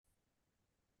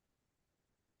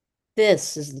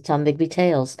This is the Tom Bigby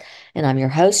Tales, and I'm your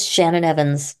host, Shannon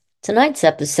Evans. Tonight's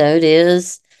episode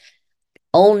is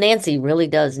Old Nancy Really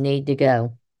Does Need to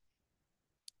Go.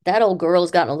 That old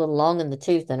girl's gotten a little long in the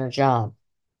tooth in her job.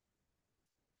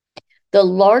 The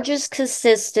largest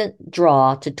consistent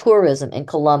draw to tourism in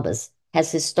Columbus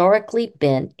has historically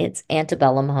been its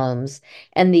antebellum homes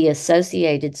and the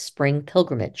associated spring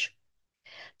pilgrimage.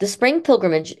 The spring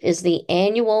pilgrimage is the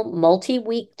annual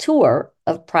multi-week tour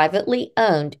of privately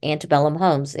owned antebellum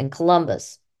homes in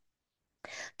Columbus.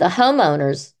 The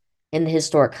homeowners in the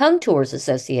Historic Home Tours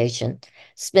Association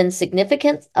spend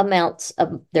significant amounts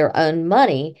of their own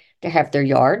money to have their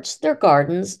yards, their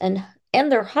gardens, and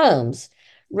their homes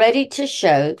ready to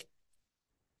show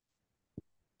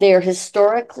their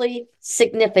historically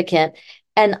significant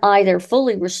and either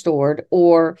fully restored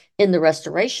or in the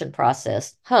restoration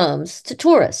process homes to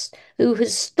tourists who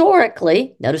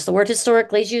historically, notice the word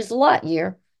historically is used a lot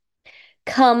here,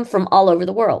 come from all over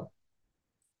the world.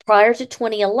 Prior to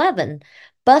 2011,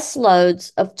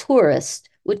 busloads of tourists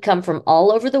would come from all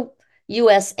over the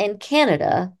US and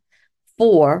Canada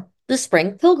for the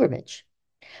spring pilgrimage.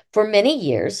 For many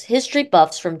years, history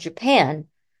buffs from Japan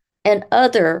and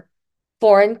other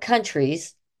foreign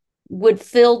countries would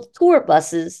fill tour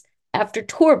buses after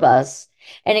tour bus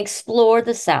and explore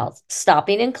the South,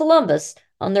 stopping in Columbus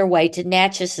on their way to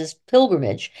Natchez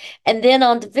pilgrimage, and then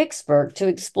on to Vicksburg to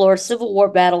explore Civil War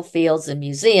battlefields and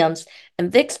museums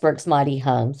and Vicksburg's mighty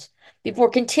homes, before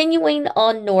continuing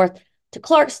on north to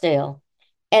Clarksdale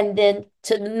and then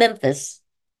to Memphis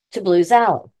to Blues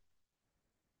Alley.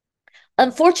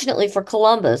 Unfortunately for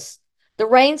Columbus, the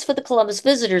reins for the Columbus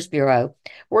Visitors Bureau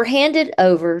were handed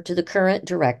over to the current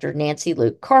director, Nancy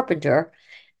Luke Carpenter,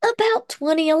 about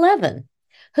 2011,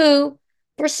 who,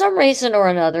 for some reason or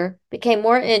another, became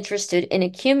more interested in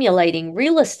accumulating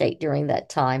real estate during that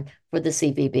time for the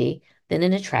CVB than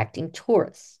in attracting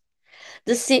tourists.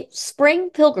 The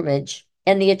spring pilgrimage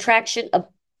and the attraction of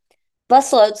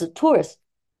busloads of tourists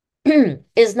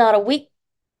is not a week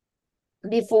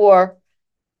before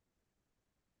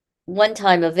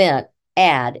one-time event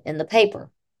ad in the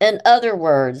paper. In other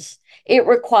words, it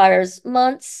requires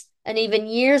months and even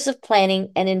years of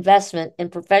planning and investment in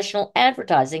professional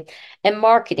advertising and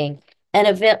marketing and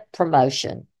event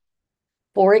promotion.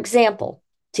 For example,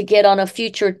 to get on a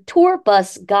future tour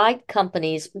bus guide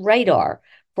company's radar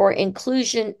for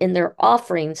inclusion in their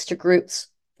offerings to groups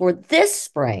for this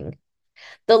spring,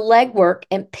 the legwork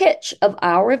and pitch of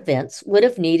our events would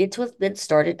have needed to have been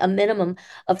started a minimum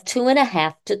of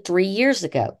 2.5 to 3 years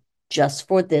ago, just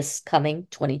for this coming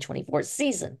 2024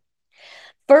 season.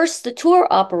 First, the tour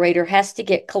operator has to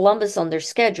get Columbus on their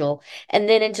schedule and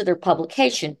then into their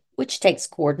publication, which takes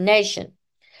coordination.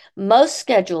 Most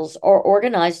schedules are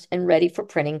organized and ready for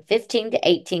printing 15 to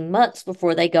 18 months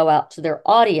before they go out to their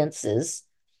audiences,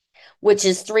 which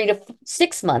is 3 to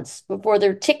 6 months before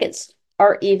their tickets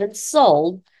are even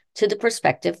sold to the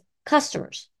prospective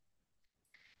customers.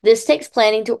 This takes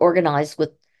planning to organize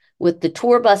with the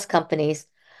tour bus companies,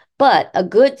 but a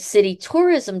good city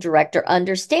tourism director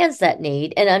understands that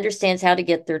need and understands how to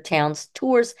get their town's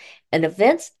tours and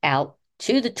events out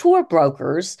to the tour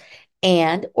brokers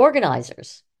and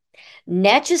organizers.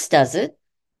 Natchez does it,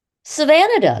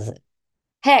 Savannah does it.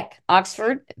 Heck,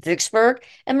 Oxford, Vicksburg,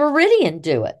 and Meridian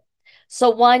do it. So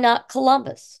why not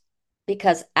Columbus?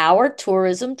 Because our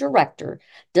tourism director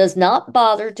does not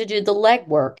bother to do the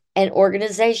legwork and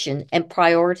organization and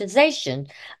prioritization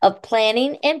of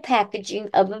planning and packaging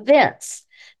of events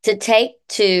to take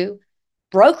to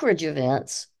brokerage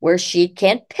events where she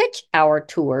can pitch our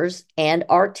tours and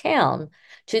our town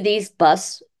to these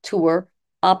bus tour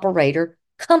operator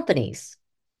companies.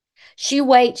 She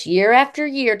waits year after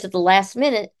year to the last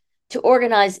minute to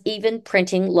organize even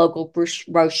printing local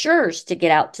brochures to get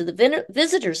out to the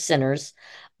visitor centers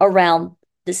around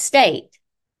the state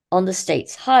on the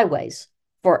state's highways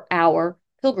for our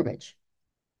pilgrimage.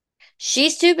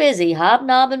 She's too busy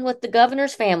hobnobbing with the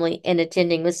governor's family and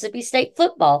attending Mississippi State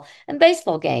football and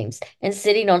baseball games and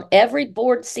sitting on every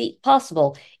board seat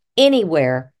possible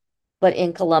anywhere but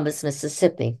in Columbus,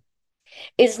 Mississippi.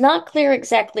 It's not clear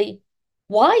exactly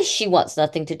why she wants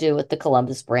nothing to do with the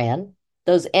Columbus brand,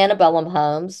 those antebellum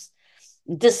homes,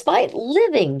 despite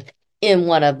living in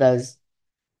one of those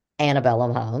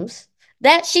antebellum homes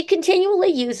that she continually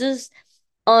uses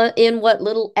in what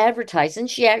little advertising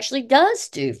she actually does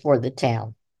do for the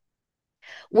town.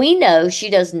 We know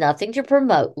she does nothing to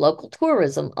promote local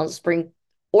tourism on spring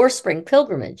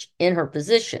pilgrimage in her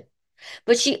position.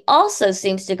 But she also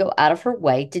seems to go out of her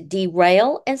way to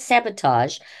derail and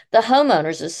sabotage the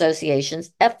Homeowners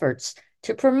Association's efforts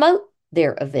to promote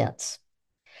their events.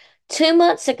 2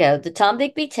 months ago, the Tom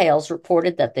Bigby Tales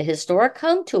reported that the historic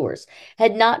home tours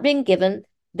had not been given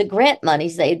the grant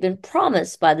monies they had been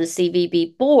promised by the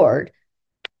CVB board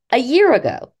a year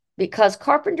ago because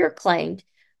Carpenter claimed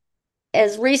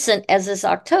as recent as this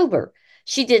October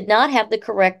she did not have the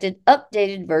corrected,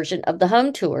 updated version of the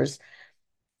home tours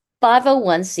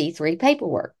 501c3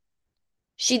 paperwork.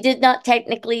 She did not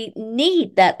technically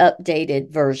need that updated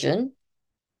version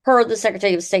per the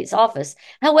Secretary of State's office.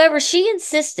 However, she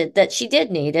insisted that she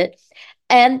did need it,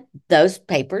 and those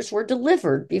papers were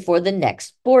delivered before the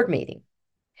next board meeting.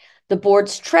 The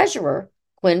board's treasurer,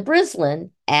 Quinn Brislin,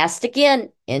 asked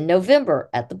again in November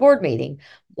at the board meeting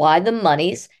why the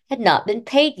monies had not been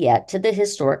paid yet to the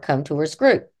Historic Home Tours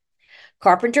group.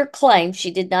 Carpenter claimed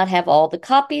she did not have all the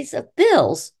copies of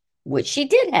bills, which she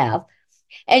did have,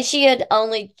 and she had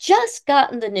only just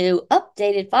gotten the new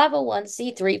updated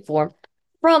 501c3 form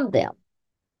from them.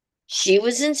 She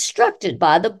was instructed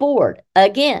by the board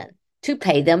again to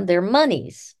pay them their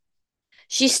monies.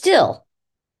 She still,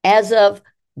 as of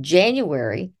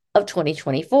January of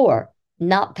 2024,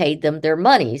 not paid them their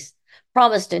monies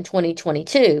promised in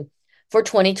 2022 for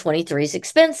 2023's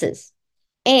expenses.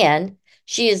 And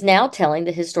she is now telling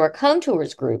the Historic Home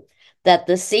Tours Group that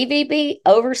the CVB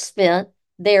overspent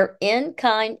their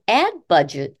in-kind ad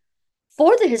budget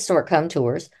for the Historic Home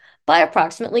Tours by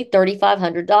approximately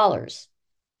 $3,500.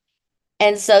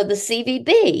 And so the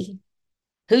CVB,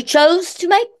 who chose to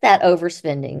make that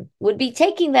overspending, would be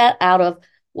taking that out of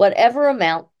whatever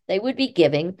amount they would be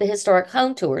giving the Historic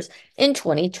Home Tours in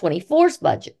 2024's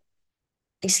budget.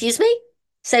 Excuse me?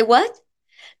 Say what?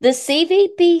 The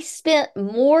CVB spent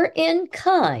more in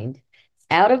kind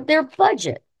out of their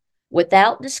budget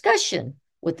without discussion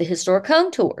with the Historic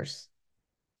Home Tours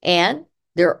and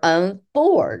their own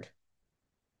board.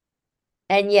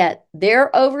 And yet their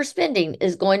overspending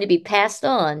is going to be passed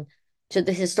on to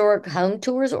the Historic Home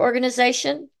Tours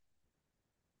organization?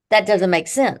 That doesn't make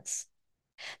sense.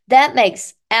 That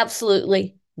makes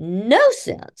absolutely no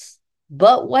sense.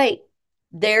 But wait,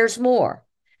 there's more.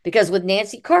 Because with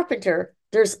Nancy Carpenter,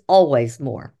 there's always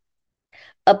more.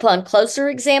 Upon closer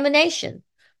examination,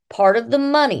 part of the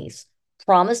monies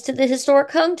promised to the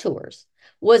Historic Home Tours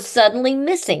was suddenly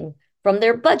missing from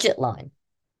their budget line.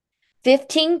 An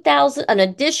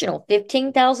additional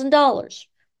 $15,000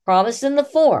 promised in the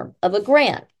form of a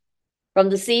grant from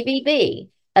the CVB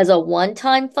as a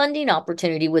one-time funding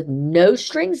opportunity with no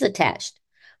strings attached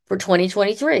for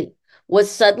 2023 was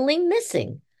suddenly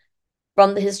missing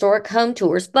from the Historic Home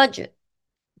Tours budget.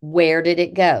 Where did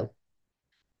it go?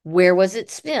 Where was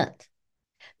it spent?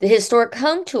 The Historic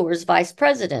Home Tours Vice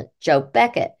President, Joe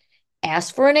Beckett,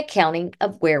 asked for an accounting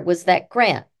of where was that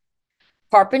grant.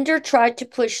 Carpenter tried to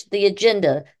push the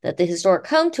agenda that the Historic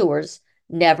Home Tours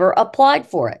never applied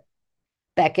for it.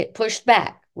 Beckett pushed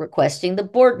back, requesting the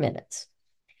board minutes.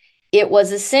 It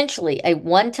was essentially a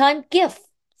one-time gift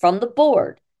from the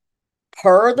board,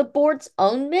 per the board's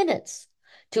own minutes,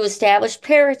 to establish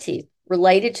parity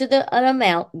related to an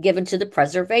amount given to the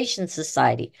Preservation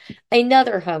Society,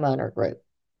 another homeowner group.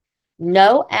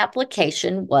 No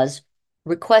application was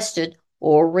requested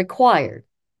or required.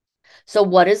 So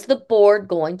what is the board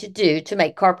going to do to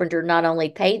make Carpenter not only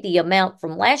pay the amount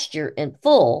from last year in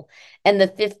full and the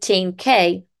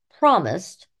 $15K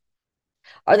promised?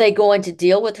 Are they going to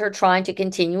deal with her trying to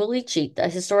continually cheat the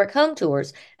Historic Home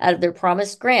Tours out of their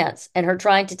promised grants and her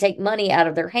trying to take money out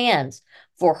of their hands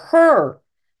for her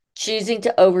choosing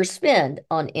to overspend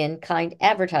on in-kind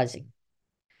advertising?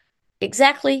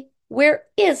 Exactly where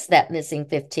is that missing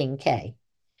 $15K?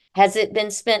 Has it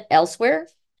been spent elsewhere?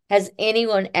 Has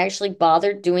anyone actually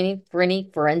bothered doing any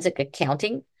forensic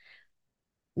accounting?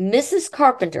 Mrs.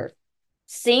 Carpenter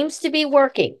seems to be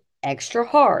working extra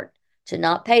hard to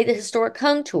not pay the Historic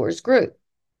Home Tours group.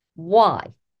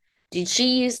 Why? Did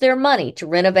she use their money to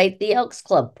renovate the Elks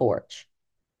Club porch?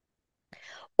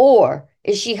 Or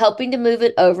is she helping to move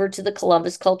it over to the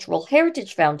Columbus Cultural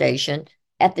Heritage Foundation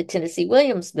at the Tennessee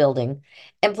Williams Building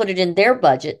and put it in their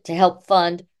budget to help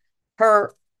fund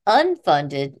her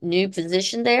unfunded new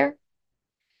position there?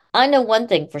 I know one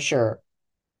thing for sure.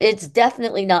 It's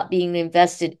definitely not being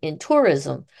invested in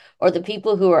tourism or the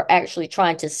people who are actually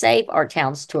trying to save our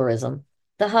town's tourism,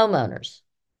 the homeowners.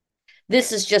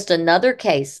 This is just another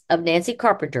case of Nancy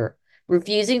Carpenter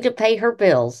refusing to pay her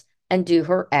bills and do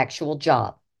her actual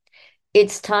job.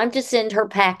 It's time to send her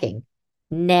packing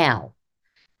now.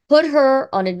 Put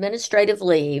her on administrative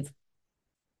leave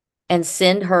and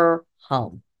send her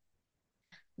home.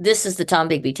 This is the Tom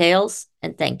Bigby Tales,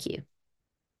 and thank you.